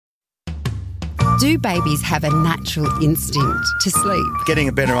Do babies have a natural instinct to sleep? Getting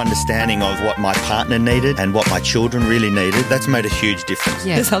a better understanding of what my partner needed and what my children really needed, that's made a huge difference.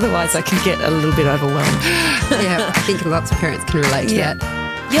 Yeah. Because otherwise I can get a little bit overwhelmed. Yeah, I think lots of parents can relate to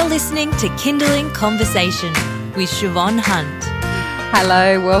that. You're listening to Kindling Conversation with Siobhan Hunt.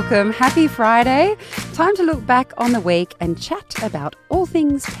 Hello, welcome. Happy Friday. Time to look back on the week and chat about all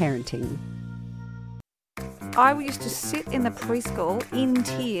things parenting. I used to sit in the preschool in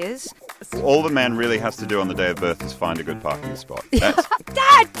tears. All the man really has to do on the day of birth is find a good parking spot.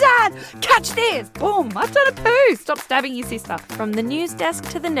 Dad, catch this! Boom, I've done a poo. Stop stabbing your sister. From the news desk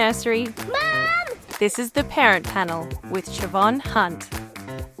to the nursery, Mum! This is the Parent Panel with Siobhan Hunt.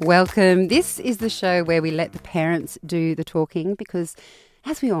 Welcome. This is the show where we let the parents do the talking because,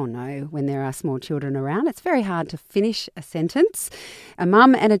 as we all know, when there are small children around, it's very hard to finish a sentence. A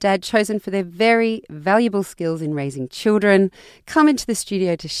mum and a dad chosen for their very valuable skills in raising children come into the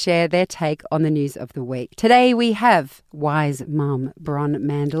studio to share their take on the news of the week. Today we have wise mum Bron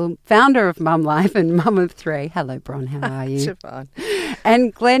Mandile, founder of Mum Life and mum of three. Hello, Bron. How are you? Siobhan.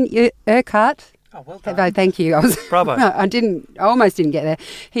 And Glenn Urquhart. Oh, well done. Oh, thank you. Bravo. I almost didn't get there.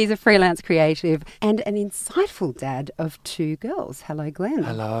 He's a freelance creative and an insightful dad of two girls. Hello, Glenn.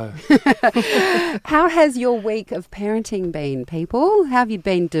 Hello. How has your week of parenting been, people? How have you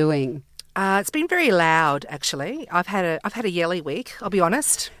been doing? It's been very loud, actually. I've had a yelly week, I'll be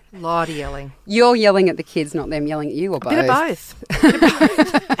honest. A lot of yelling. You're yelling at the kids, not them yelling at you, or both? A bit of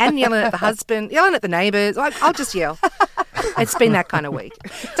both. And yelling at the husband, yelling at the neighbours. I'll just yell. It's been that kind of week.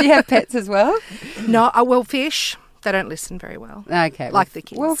 Do you have pets as well? No, fish. They don't listen very well. Okay. Like the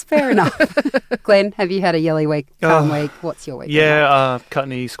kids. Well, fair enough. Glenn, have you had a yelly week, calm week? What's your week? Yeah, cutting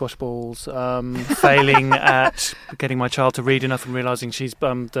the squash balls, failing at getting my child to read enough and realising she's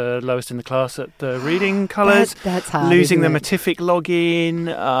the lowest in the class at the reading colours. That's hard, losing the isn't it? Matific login.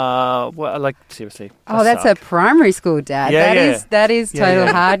 Seriously. That's a primary school dad. Yeah, That is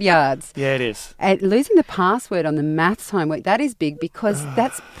total hard yards. Yeah, it is. And losing the password on the maths homework, that is big because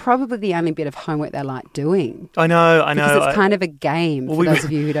that's probably the only bit of homework they like doing. I know. Because it's kind of a game for those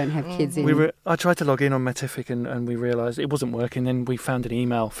of you who don't have kids in. I tried to log in on Matific and we realised it wasn't working. Then we found an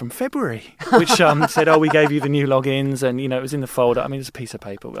email from February which said, we gave you the new logins and, it was in the folder. I mean, it's a piece of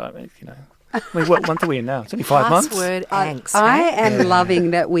paper. What month are we in now? It's only 5 months. Password angst. I am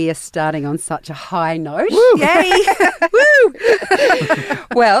loving that we are starting on such a high note. Woo! Yay! Woo!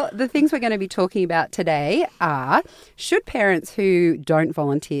 Well, the things we're going to be talking about today are, should parents who don't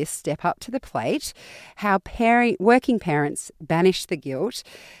volunteer step up to the plate? How working parents banish the guilt?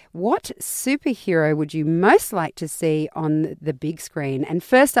 What superhero would you most like to see on the big screen? And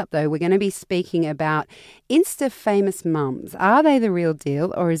first up, though, we're going to be speaking about Insta-famous mums. Are they the real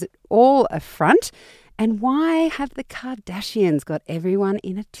deal or is it all a front? And why have the Kardashians got everyone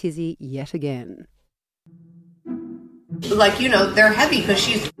in a tizzy yet again? They're heavy because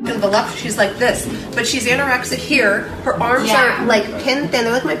she's to the left, she's like this. But she's anorexic here. Her arms are like pin thin.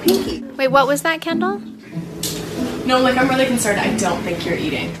 They're like my pinky. Wait, what was that, Kendall? No, I'm really concerned. I don't think you're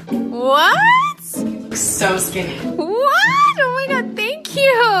eating. What? So skinny. What? Oh my God, thank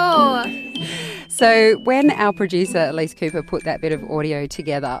you. So when our producer, Elise Cooper, put that bit of audio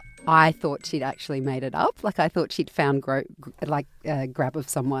together, I thought she'd actually made it up. I thought she'd found a grab of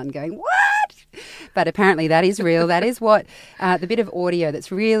someone going, what? But apparently that is real. That is what the bit of audio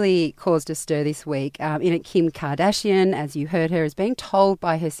that's really caused a stir this week. In it, Kim Kardashian, as you heard her, is being told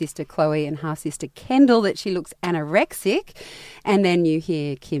by her sister Khloe and half-sister Kendall that she looks anorexic. And then you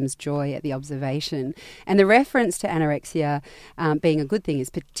hear Kim's joy at the observation. And the reference to anorexia being a good thing is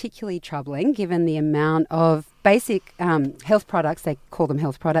particularly troubling given the amount of basic health products, they call them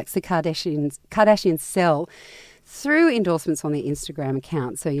health products, the Kardashians sell through endorsements on their Instagram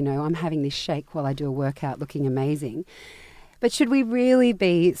account. So, I'm having this shake while I do a workout looking amazing. But should we really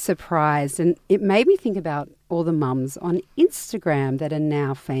be surprised? And it made me think about all the mums on Instagram that are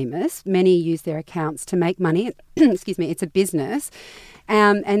now famous. Many use their accounts to make money. Excuse me, it's a business.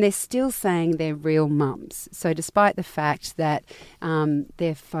 And they're still saying they're real mums. So despite the fact that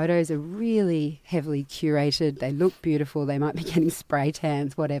their photos are really heavily curated, they look beautiful, they might be getting spray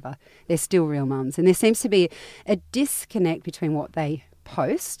tans, whatever, they're still real mums. And there seems to be a disconnect between what they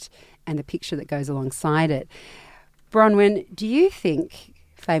post and the picture that goes alongside it. Bronwyn, do you think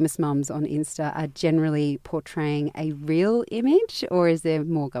famous mums on Insta are generally portraying a real image, or is there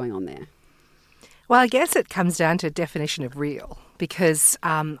more going on there? Well, I guess it comes down to a definition of real because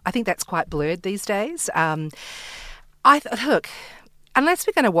I think that's quite blurred these days. Look, unless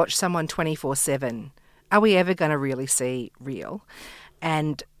we're going to watch someone 24/7, are we ever going to really see real?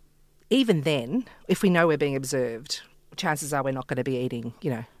 And even then, if we know we're being observed, chances are we're not going to be eating,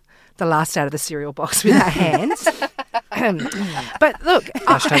 the last out of the cereal box with our hands. But look,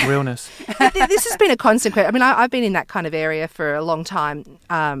 Hashtag realness. this has been a constant question. I mean, I've been in that kind of area for a long time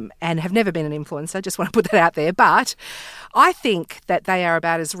and have never been an influencer. I just want to put that out there. But I think that they are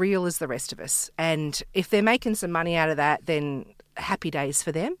about as real as the rest of us. And if they're making some money out of that, then happy days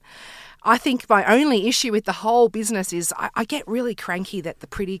for them. I think my only issue with the whole business is I get really cranky that the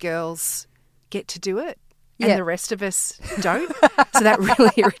pretty girls get to do it. And the rest of us don't. So that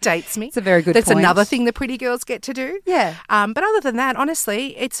really irritates me. It's a very good That's point. another thing the pretty girls get to do. Yeah. But other than that,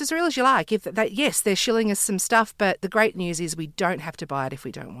 honestly, it's as real as you like. Yes, they're shilling us some stuff, but the great news is we don't have to buy it if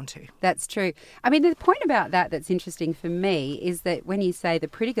we don't want to. That's true. I mean, the point about that's interesting for me is that when you say the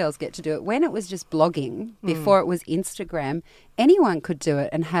pretty girls get to do it, when it was just blogging, before it was Instagram, anyone could do it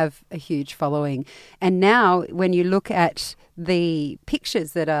and have a huge following. And now when you look at the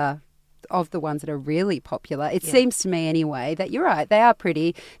pictures that are of the ones that are really popular, it seems to me anyway that you're right. They are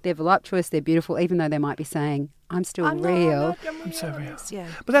pretty, they're voluptuous, they're beautiful, even though they might be saying, I'm still real. I'm so real. Yeah.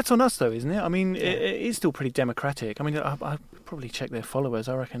 But that's on us, though, isn't it? I mean, it is still pretty democratic. I mean, I probably check their followers.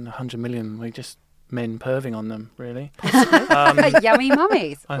 I reckon 100 million. We just men perving on them, really. Yummy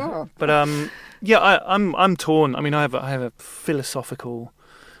mummies. But I'm torn. I mean, I have a philosophical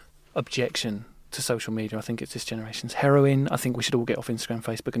objection to social media. I think it's this generation's heroin. I think we should all get off Instagram,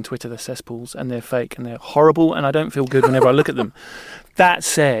 Facebook and Twitter. They're cesspools and they're fake and they're horrible and I don't feel good whenever I look at them. That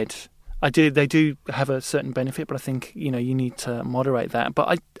said, they do have a certain benefit, but I think, you need to moderate that.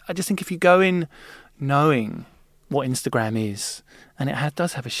 But I just think if you go in knowing what Instagram is, and it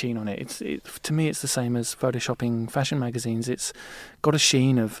does have a sheen on it. To me, it's the same as photoshopping fashion magazines. It's got a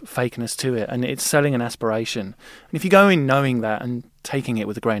sheen of fakeness to it, and it's selling an aspiration. And if you go in knowing that and taking it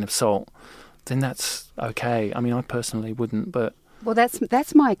with a grain of salt, then that's okay. I mean, I personally wouldn't, but... Well,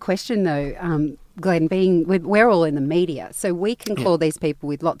 that's my question, though, Glenn, we're all in the media, so we can call these people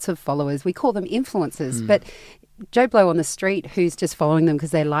with lots of followers, we call them influencers, but Joe Blow on the street who's just following them because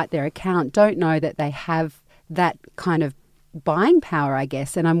they like their account don't know that they have that kind of buying power, I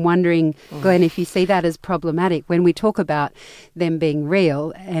guess. And I'm wondering, Glenn, if you see that as problematic when we talk about them being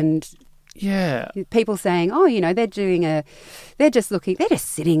real and... Yeah. People saying, they're just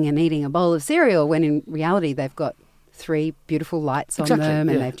sitting and eating a bowl of cereal when in reality they've got 3 beautiful lights on them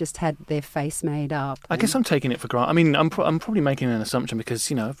and they've just had their face made up. I guess I'm taking it for granted. I mean, I'm probably making an assumption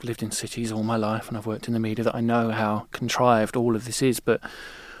because, I've lived in cities all my life and I've worked in the media that I know how contrived all of this is. But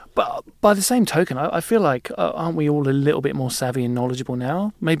by the same token, I feel like aren't we all a little bit more savvy and knowledgeable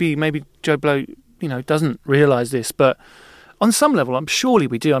now? Maybe Joe Blow, doesn't realise this, but on some level, surely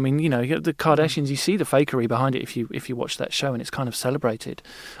we do. I mean, the Kardashians, you see the fakery behind it if you watch that show, and it's kind of celebrated.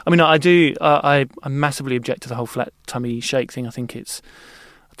 I mean, I massively object to the whole flat tummy shake thing. I think it's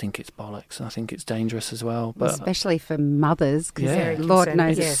bollocks, and I think it's dangerous as well. But especially for mothers, because Lord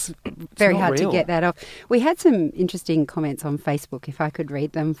knows it's very hard real to get that off. We had some interesting comments on Facebook, if I could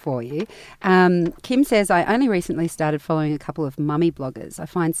read them for you. Kim says, I only recently started following a couple of mummy bloggers. I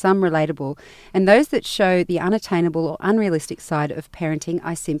find some relatable, and those that show the unattainable or unrealistic side of parenting,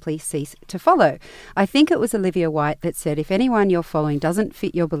 I simply cease to follow. I think it was Olivia White that said, if anyone you're following doesn't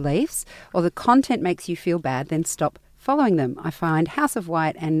fit your beliefs or the content makes you feel bad, then stop following them. I find House of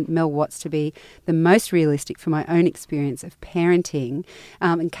White and Mel Watts to be the most realistic for my own experience of parenting.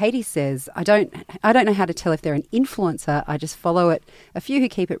 And Katie says, I don't know how to tell if they're an influencer. I just follow a few who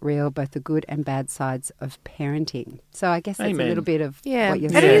keep it real, both the good and bad sides of parenting. So I guess that's a little bit of what you're saying.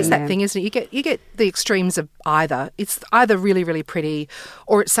 And it is that thing, isn't it? You get the extremes of either. It's either really, really pretty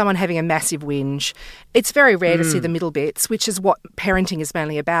or it's someone having a massive whinge. It's very rare to see the middle bits, which is what parenting is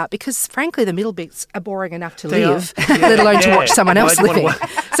mainly about, because frankly the middle bits are boring enough to live. Let alone to watch someone else living.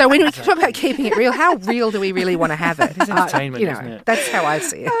 So when we talk about keeping it real, how real do we really want to have it? It's entertainment, isn't it? That's how I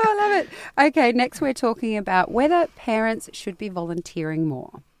see it. Oh, I love it. Okay, next we're talking about whether parents should be volunteering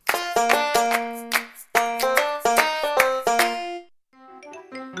more.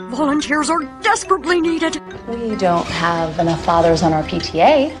 Volunteers are desperately needed. We don't have enough fathers on our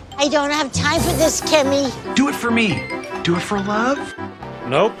PTA. I don't have time for this, Kimmy. Do it for me. Do it for love?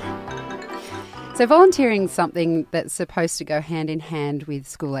 Nope. So volunteering is something that's supposed to go hand in hand with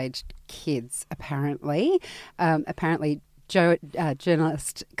school-aged kids, apparently.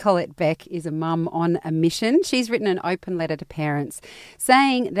 Journalist Colette Beck is a mum on a mission. She's written an open letter to parents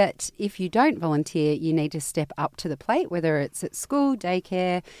saying that if you don't volunteer, you need to step up to the plate, whether it's at school,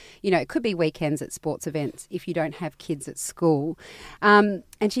 daycare, it could be weekends at sports events if you don't have kids at school. And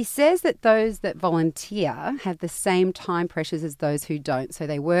she says that those that volunteer have the same time pressures as those who don't. So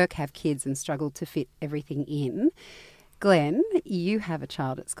they work, have kids and struggle to fit everything in. Glenn, you have a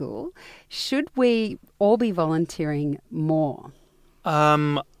child at school. Should we all be volunteering more?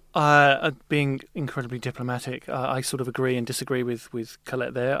 Being incredibly diplomatic, I sort of agree and disagree with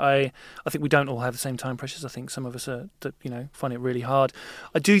Colette there. I think we don't all have the same time pressures. I think some of us find it really hard.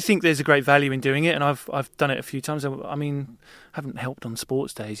 I do think there's a great value in doing it, and I've done it a few times. I mean, I haven't helped on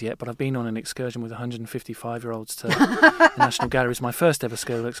sports days yet, but I've been on an excursion with 155-year-olds to the National Gallery. It's my first ever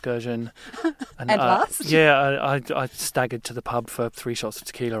school excursion. And last? Yeah, I staggered to the pub for 3 shots of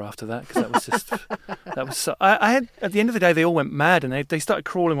tequila after that, because that was just I had, at the end of the day, they all went mad and they started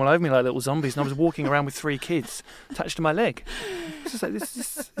crawling all over me like little zombies, and I was walking around with 3 kids attached to my leg. It's just like,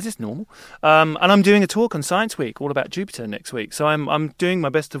 is this normal? And I'm doing a talk on Science Week all about Jupiter next week, so I'm doing my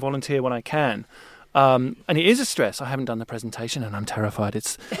best to volunteer when I can. And it is a stress. I haven't done the presentation and I'm terrified.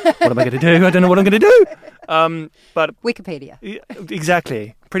 What am I going to do? I don't know what I'm going to do. But Wikipedia.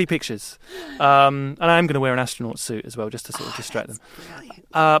 Exactly. Pretty pictures. And I am going to wear an astronaut suit as well, just to sort of distract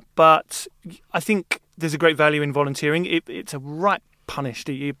them. But I think there's a great value in volunteering. It's a right punish.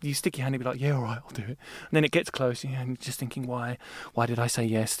 You stick your hand and be like, yeah, all right, I'll do it. And then it gets close and you're just thinking, why did I say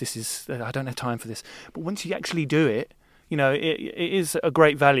yes? I don't have time for this. But once you actually do it, it is a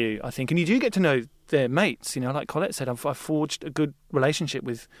great value, I think. And you do get to know their mates. Like Colette said, I've forged a good relationship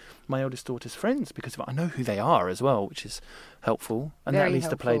with my eldest daughter's friends because I know who they are as well, which is helpful. And Very that leads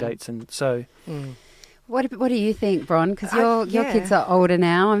to play dates. And so... What do you think, Bron? Because your kids are older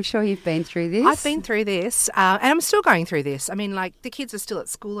now. I'm sure you've been through this. I've been through this, and I'm still going through this. I mean, the kids are still at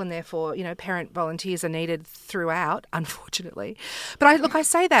school, and therefore, parent volunteers are needed throughout, unfortunately. But I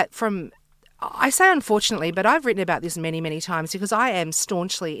say that from... I say unfortunately, but I've written about this many, many times because I am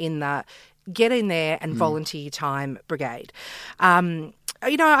staunchly in the get in there and volunteer time brigade. I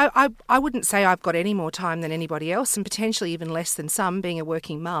wouldn't say I've got any more time than anybody else, and potentially even less than some, being a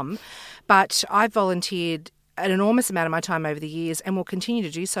working mum. But I've volunteered an enormous amount of my time over the years and will continue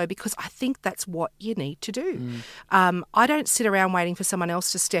to do so because I think that's what you need to do. I don't sit around waiting for someone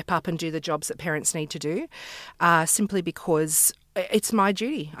else to step up and do the jobs that parents need to do, simply because it's my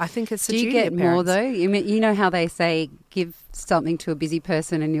duty. I think it's a duty. Do you get of parents. more though? You know how they say give something to a busy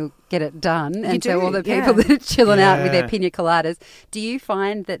person and you'll get it done. And so all the people that are chilling out with their pina coladas, do you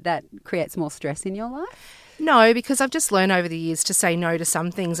find that creates more stress in your life? No, because I've just learned over the years to say no to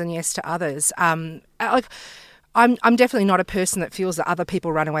some things and yes to others. I'm definitely not a person that feels that other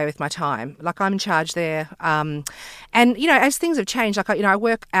people run away with my time. I'm in charge there. And, as things have changed, I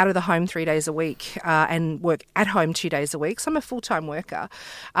work out of the home 3 days a week and work at home 2 days a week. So I'm a full-time worker.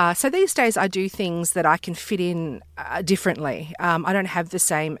 So these days I do things that I can fit in differently. I don't have the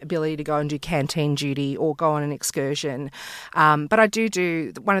same ability to go and do canteen duty or go on an excursion. But I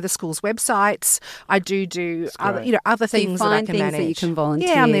do one of the school's websites. I do other things that I can manage. That you can volunteer.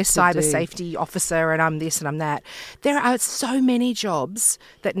 Yeah, I'm their cyber safety officer and I'm this and I'm that. There are so many jobs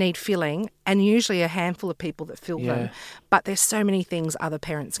that need filling and usually a handful of people that fill them. But there's so many things other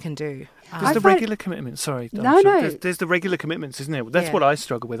parents can do. There's the regular commitments. Sorry. No. There's the regular commitments, isn't there? That's what I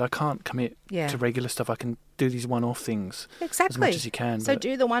struggle with. I can't commit to regular stuff. I can do these one-off things as much as you can. So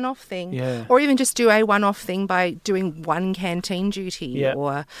do the one-off thing. Yeah. Or even just do a one-off thing by doing one canteen duty. Yeah.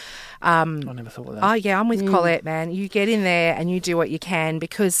 Or, I never thought of that. Oh, yeah, I'm with Colette, man. You get in there and you do what you can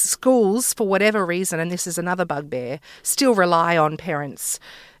because schools, for whatever reason, and this is another bugbear, still rely on parents'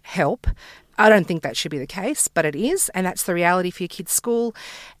 help. I don't think that should be the case, but it is, and that's the reality for your kid's school.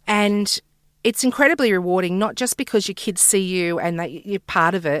 And it's incredibly rewarding, not just because your kids see you and that you're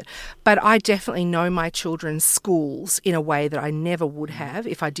part of it, but I definitely know my children's schools in a way that I never would have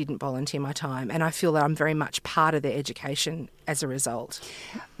if I didn't volunteer my time. And I feel that I'm very much part of their education as a result.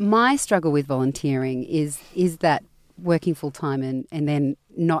 My struggle with volunteering is that working full-time and then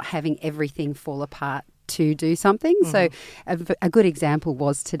not having everything fall apart to do something. So a good example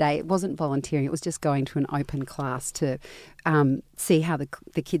was today. It wasn't volunteering. It was just going to an open class to see how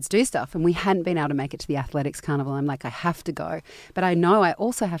the kids do stuff. And we hadn't been able to make it to the athletics carnival. I'm like, I have to go. But I know I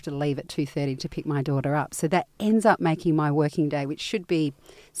also have to leave at 2:30 to pick my daughter up. So that ends up making my working day, which should be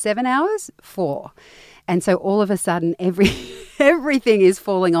 7 hours, 4. And so all of a sudden, everything is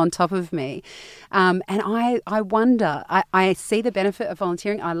falling on top of me. And I wonder, I see the benefit of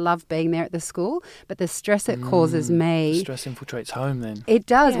volunteering. I love being there at the school, but the stress it causes me. Stress infiltrates home then. It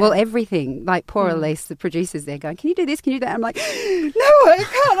does. Yeah. Well, everything. Like poor Elise, the producer's there going, can you do this? Can you do that? I'm like, no, I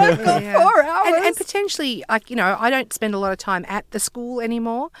can't. I've got 4 hours. And potentially, I don't spend a lot of time at the school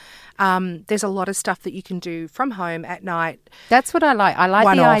anymore. There's a lot of stuff that you can do from home at night. That's what I like. I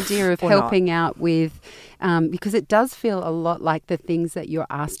like the idea of helping out with, because it does feel a lot like the things that you're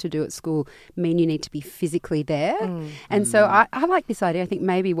asked to do at school mean you need to be physically there. And so I like this idea. I think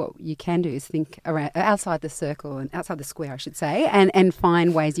maybe what you can do is think around outside the circle and outside the square, I should say, and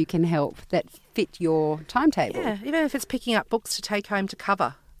find ways you can help that fit your timetable. Yeah, even if it's picking up books to take home to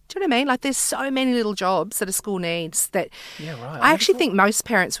cover. Do you know what I mean? Like, there's so many little jobs that a school needs that right. I actually think most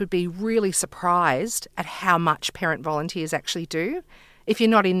parents would be really surprised at how much parent volunteers actually do. If you're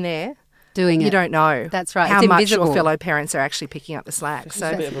not in there doing you it, don't know. That's right. How It's much invisible. your fellow parents are actually picking up the slack. It's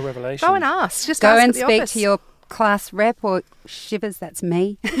So a bit of a revelation. go and ask. Just Go ask and at the speak office. to your class rep or Shivers, that's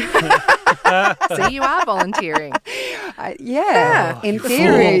me. See, you are volunteering. In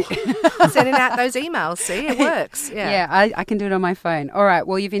theory. Sending out those emails. See, it works. Yeah, I can do it on my phone. All right,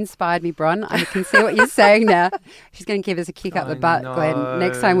 well, you've inspired me, Bron. I can see what you're saying now. She's going to give us a kick up the butt, Glenn.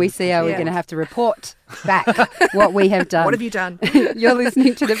 Next time we see her, we're going to have to report back what we have done. What have you done? You're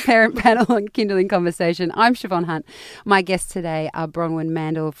listening to the Parent Panel on Kindling Conversation. I'm Siobhan Hunt. My guests today are Bronwyn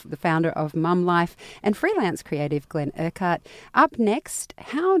Mandile, the founder of Mum Life, and freelance creative Glenn Urquhart. Up next,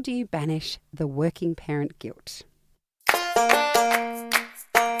 how do you banish the working parent guilt?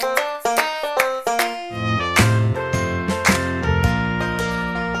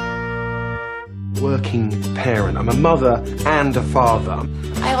 Working parent. I'm a mother and a father.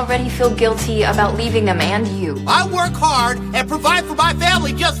 I already feel guilty about leaving them and you. I work hard and provide for my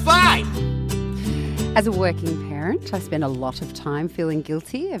family just fine. As a working parent, I spend a lot of time feeling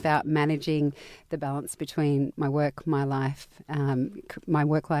guilty about managing the balance between my work, my life, my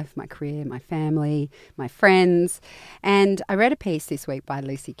work life, my career, my family, my friends. And I read a piece this week by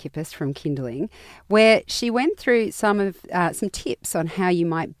Lucy Kippis from Kindling where she went through some tips on how you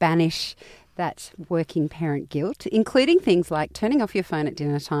might banish that working parent guilt, including things like turning off your phone at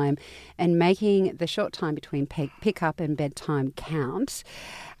dinner time and making the short time between pick up and bedtime count.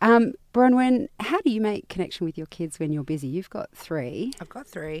 Bronwyn, how do you make connection with your kids when you're busy? You've got 3. I've got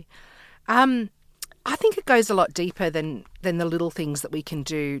 3. I think it goes a lot deeper than the little things that we can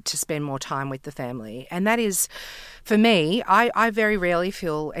do to spend more time with the family. And that is, for me, I very rarely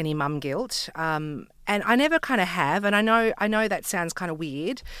feel any mum guilt. And I never kind of have. And I know that sounds kind of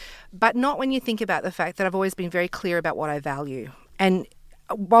weird, but not when you think about the fact that I've always been very clear about what I value. And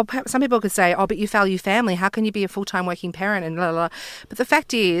while some people could say, oh, but you value family, how can you be a full-time working parent and blah, blah, blah. But the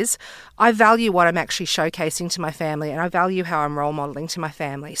fact is, I value what I'm actually showcasing to my family and I value how I'm role modelling to my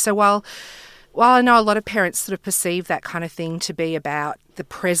family. So while I know a lot of parents sort of perceive that kind of thing to be about the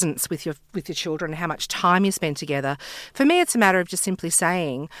presence with your children and how much time you spend together, for me it's a matter of just simply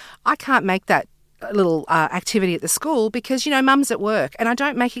saying, I can't make that little activity at the school because, mum's at work, and I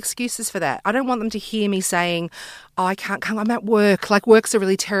don't make excuses for that. I don't want them to hear me saying, oh, I can't come, I'm at work. Like, work's a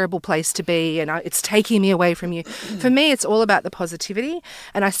really terrible place to be and it's taking me away from you. For me, it's all about the positivity,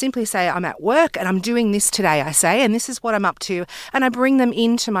 and I simply say, I'm at work and I'm doing this today, I say, and this is what I'm up to, and I bring them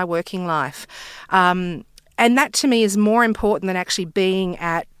into my working life. And that to me is more important than actually being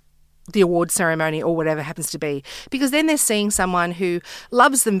at the award ceremony or whatever happens to be, because then they're seeing someone who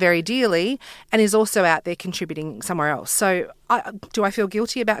loves them very dearly and is also out there contributing somewhere else. So do I feel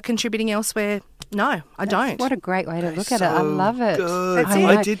guilty about contributing elsewhere? No, I don't. What a great way to look at it. I love it. Good.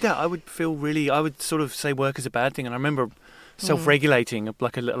 I did that. I would sort of say work is a bad thing, and I remember self-regulating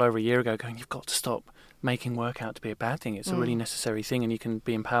like a little over a year ago going, you've got to stop making work out to be a bad thing. It's a really necessary thing and you can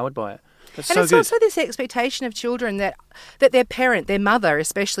be empowered by it. That's and so it's good. Also this expectation of children that their parent, their mother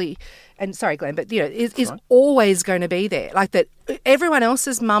especially, and sorry Glenn, but is always going to be there. Like that everyone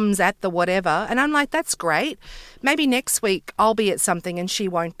else's mum's at the whatever, and I'm like, that's great. Maybe next week I'll be at something and she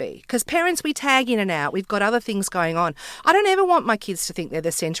won't be. Because parents, we tag in and out. We've got other things going on. I don't ever want my kids to think they're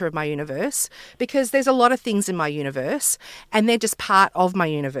the centre of my universe, because there's a lot of things in my universe and they're just part of my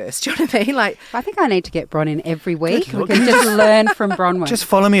universe. Do you know what I mean? Like, I think I need to get Bron in every week. We can just learn from Bronwyn. Just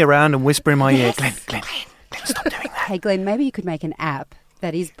follow me around and whisper in my ear, Glenn, stop doing that. Hey, Glenn, maybe you could make an app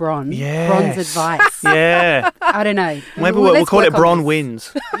that is Bron. Yes. Bron's advice. Yeah. I don't know. Maybe we'll call it Bron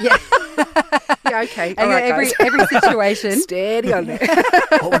Wins. Yeah. Yeah, okay. All right, every situation. Steady on there.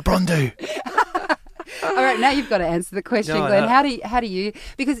 What would Bron do? All right, now you've got to answer the question, Glenn. How do you?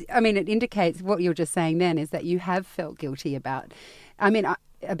 Because I mean, it indicates what you're just saying. Then is that you have felt guilty about.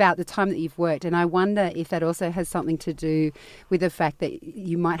 About the time that you've worked, and I wonder if that also has something to do with the fact that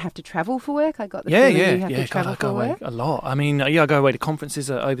you might have to travel for work. I got the feeling you have to travel for work. A lot. I mean, I go away to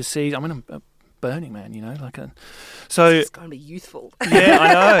conferences overseas. I mean, I'm a Burning Man, so it's going to be youthful. Yeah,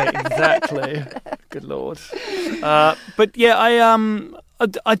 I know exactly. Good Lord. But yeah,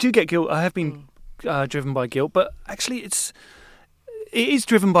 I do get guilt. I have been driven by guilt, but actually it is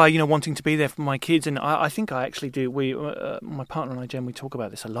driven by wanting to be there for my kids, and I think I actually do. My partner and I, Jen, we talk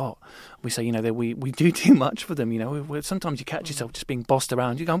about this a lot. We say that we do too much for them. Sometimes you catch yourself just being bossed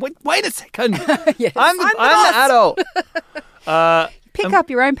around. You're going, wait a second, yes, I'm the adult. Pick up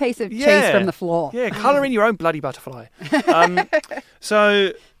your own piece of cheese from the floor. Yeah, colour in your own bloody butterfly.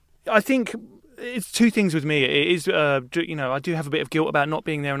 So I think it's two things with me. It is, I do have a bit of guilt about not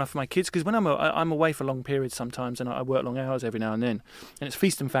being there enough for my kids, because when I'm away for long periods sometimes, and I work long hours every now and then, and it's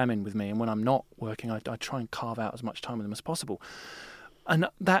feast and famine with me. And when I'm not working, I try and carve out as much time with them as possible. And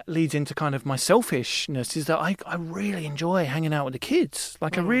that leads into kind of my selfishness, is that I really enjoy hanging out with the kids.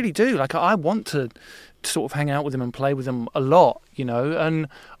 Like, I really do. Like, I want to sort of hang out with them and play with them a lot, and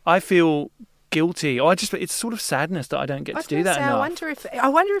I feel guilty. It's sort of sadness that I don't get to do that enough. I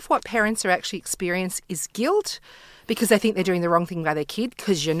wonder if what parents are actually experiencing is guilt because they think they're doing the wrong thing by their kid,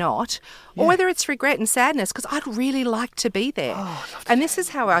 because you're not, or whether it's regret and sadness because I'd really like to be there. And this is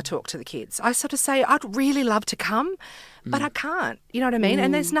how I talk to the kids. I sort of say, I'd really love to come, but I can't. You know what I mean?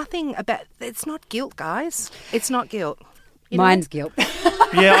 And there's nothing about, it's not guilt, guys. It's not guilt. Mine's guilt.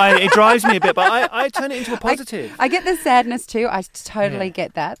 Yeah, it drives me a bit, but I turn it into a positive. I get the sadness too. I totally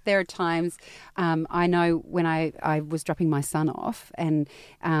get that. There are times, I know when I was dropping my son off and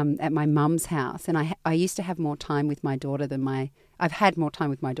at my mum's house, and I used to have more time with my daughter I've had more time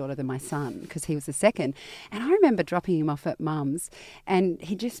with my daughter than my son because he was the second. And I remember dropping him off at mum's and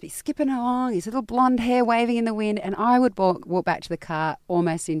he'd just be skipping along, his little blonde hair waving in the wind, and I would walk back to the car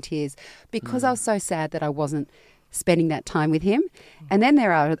almost in tears because I was so sad that I wasn't spending that time with him. And then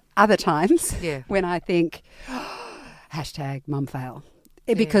there are other times when I think, #mum fail.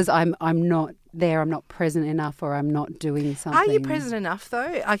 Because I'm not there, I'm not present enough, or I'm not doing something. Are you present enough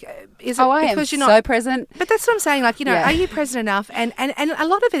though? Like, is it I am because you're so not present. But that's what I'm saying. Like, are you present enough? And a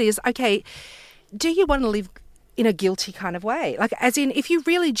lot of it is, okay, do you want to live in a guilty kind of way? Like, as in, if you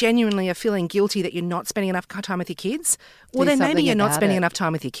really genuinely are feeling guilty that you're not spending enough time with your kids, well, then maybe you're not spending enough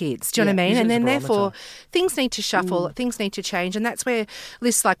time with your kids. Do you know what I mean? And then therefore, things need to shuffle, things need to change. And that's where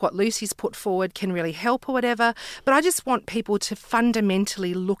lists like what Lucy's put forward can really help or whatever. But I just want people to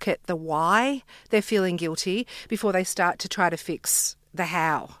fundamentally look at the why they're feeling guilty before they start to try to fix the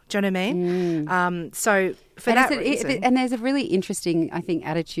how. Do you know what I mean? So for that reason. And there's a really interesting, I think,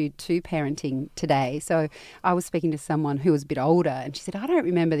 attitude to parenting today. So I was speaking to someone who was a bit older and she said, I don't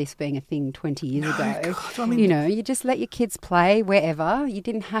remember this being a thing 20 years ago. God, you just let your kids play wherever. You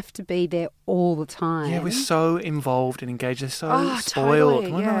didn't have to be there all the time. Yeah, we're so involved and engaged. They're so spoiled.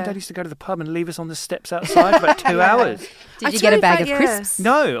 Totally, My dad used to go to the pub and leave us on the steps outside for about 2 hours. Did you get a bag of crisps?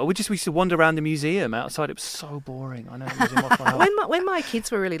 No, we used to wander around the museum outside. It was so boring. I know. When my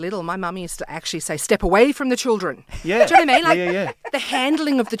kids were really little, my mum used to actually say, step away from the children. Yeah. Do you know what I mean? Like, the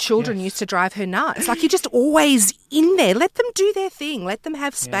handling of the children used to drive her nuts. Like, you're just always in there. Let them do their thing. Let them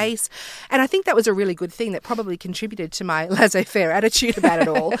have space. And I think that was a really good thing that probably contributed to my laissez-faire attitude about it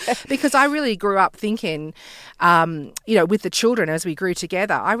all, because I really grew up thinking, with the children as we grew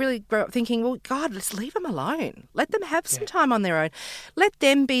together, I really grew up thinking, well, God, let's leave them alone. Let them have some time on their own. Let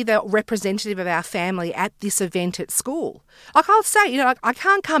them be the representative of our family at this event at school. Like, I'll say, I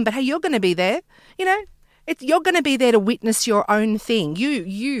can't come, but hey, you're going to be there. You're going to be there to witness your own thing.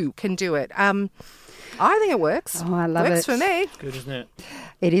 You can do it. I think it works. Oh, I love it. Works for me. Good, isn't it?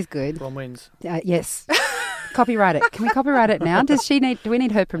 It is good. Bron wins. Yes. Copyright it. Can we copyright it now? Do we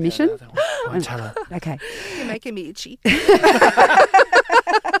need her permission? I won't tell her. Okay. You're making me itchy.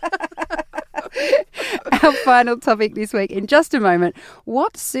 Our final topic this week in just a moment.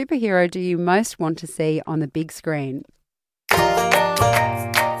 What superhero do you most want to see on the big screen?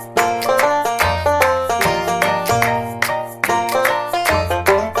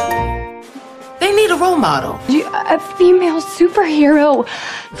 They need a role model. A female superhero.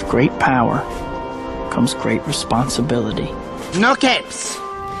 With great power comes great responsibility. No capes.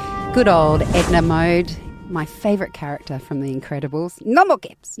 Good old Edna Mode, my favourite character from The Incredibles. No more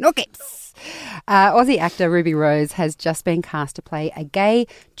capes, no capes. Aussie actor Ruby Rose has just been cast to play a gay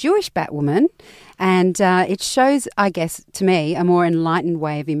Jewish Batwoman, and it shows, I guess, to me, a more enlightened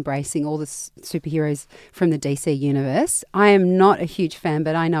way of embracing all the superheroes from the DC universe. I am not a huge fan,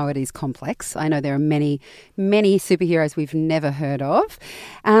 but I know it is complex. I know there are many, many superheroes we've never heard of,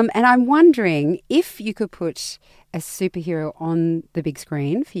 and I'm wondering if you could put a superhero on the big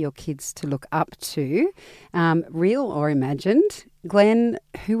screen for your kids to look up to, real or imagined. Glenn,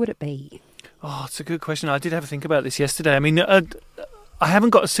 who would it be? Oh, it's a good question. I did have a think about this yesterday. I mean, I haven't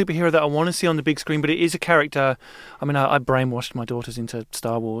got a superhero that I want to see on the big screen, but it is a character. I mean, I brainwashed my daughters into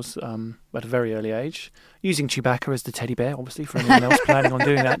Star Wars at a very early age, using Chewbacca as the teddy bear, obviously, for anyone else planning on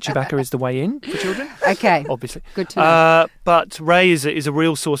doing that. Chewbacca is the way in for children. Okay. Obviously. Good to know. But Rey is a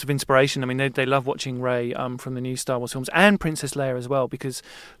real source of inspiration. I mean, they love watching Rey from the new Star Wars films, and Princess Leia as well, because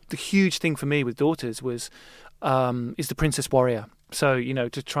the huge thing for me with daughters was is the princess warrior. So, you know,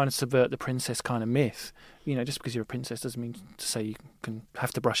 to try and subvert the princess kind of myth, you know, just because you're a princess doesn't mean to say you can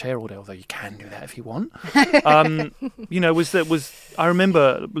have to brush hair all day, although you can do that if you want. You know, I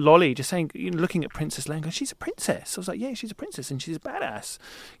remember Lolly just saying, you know, looking at Princess Leia, going, she's a princess. I was like, yeah, she's a princess and she's a badass.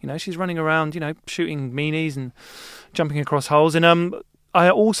 You know, she's running around, you know, shooting meanies and jumping across holes. And I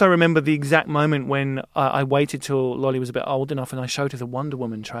also remember the exact moment when I waited till Lolly was a bit old enough and I showed her the Wonder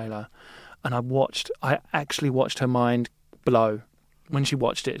Woman trailer, and I actually watched her mind blow. When she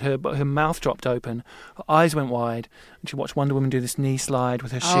watched it, her mouth dropped open, her eyes went wide, and she watched Wonder Woman do this knee slide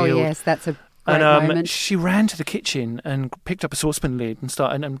with her shield. Oh yes, that's a great moment. She ran to the kitchen and picked up a saucepan lid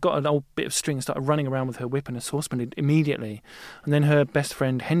and got an old bit of string and started running around with her whip and a saucepan lid immediately. And then her best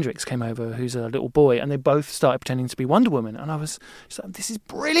friend Hendrix came over, who's a little boy, and they both started pretending to be Wonder Woman. And I was just like, this is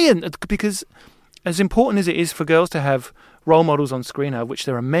brilliant, because as important as it is for girls to have role models on screen, of which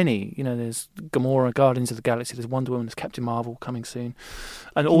there are many, you know, there's Gamora, Guardians of the Galaxy, there's Wonder Woman, there's Captain Marvel coming soon,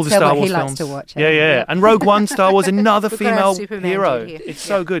 and all the Star Wars films. Likes to watch, yeah. And Rogue One, Star Wars, another female hero. It's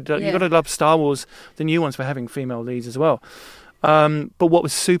so good. You've got to love Star Wars, the new ones, for having female leads as well. But what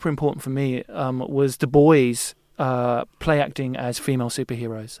was super important for me was the boys play acting as female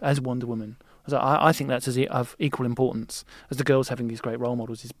superheroes, as Wonder Woman. I think that's of equal importance as the girls having these great role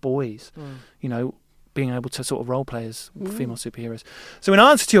models, is boys, you know, being able to sort of role play as female superheroes. So in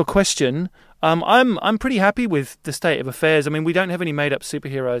answer to your question, I'm pretty happy with the state of affairs. I mean, we don't have any made-up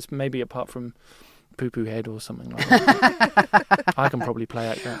superheroes, maybe apart from Poo-Poo Head or something like that. I can probably play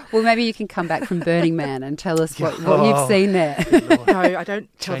act that. Well, maybe you can come back from Burning Man and tell us what you've seen there. No, I don't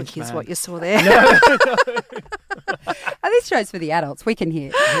tell the kids what you saw there. No. This show's for the adults. We can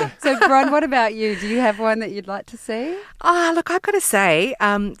hear. So, Bron, what about you? Do you have one that you'd like to see? Look, I've got to say,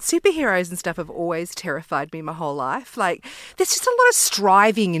 superheroes and stuff have always terrified me my whole life. Like, there's just a lot of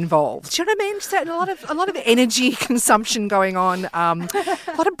striving involved. Do you know what I mean? Just a lot of energy consumption going on. A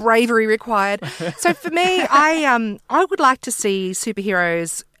lot of bravery required. So for me, I would like to see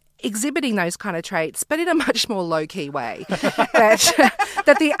superheroes exhibiting those kind of traits, but in a much more low-key way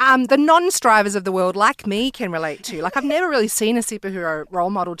that the non-strivers of the world like me can relate to. Like, I've never really seen a superhero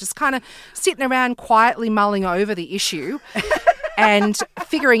role model just kind of sitting around quietly mulling over the issue and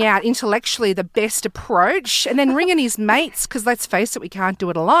figuring out intellectually the best approach, and then ringing his mates, because let's face it, we can't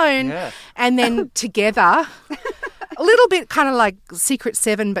do it alone, and then together... A little bit kind of like Secret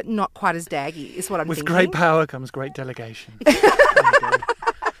Seven, but not quite as daggy, is what I'm thinking. With great power comes great delegation.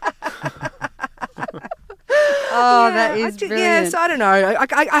 That is brilliant. Yes, I don't know.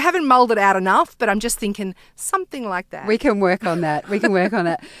 I haven't mulled it out enough, but I'm just thinking something like that. We can work on that.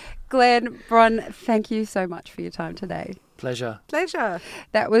 Glenn, Bron, thank you so much for your time today. Pleasure.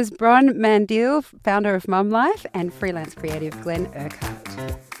 That was Bron Mandile, founder of Mum Life, and freelance creative Glenn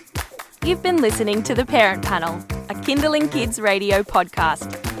Urquhart. You've been listening to The Parent Panel, a Kindling Kids radio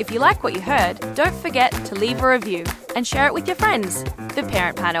podcast. If you like what you heard, don't forget to leave a review and share it with your friends. The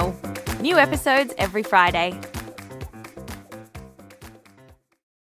Parent Panel. New episodes every Friday.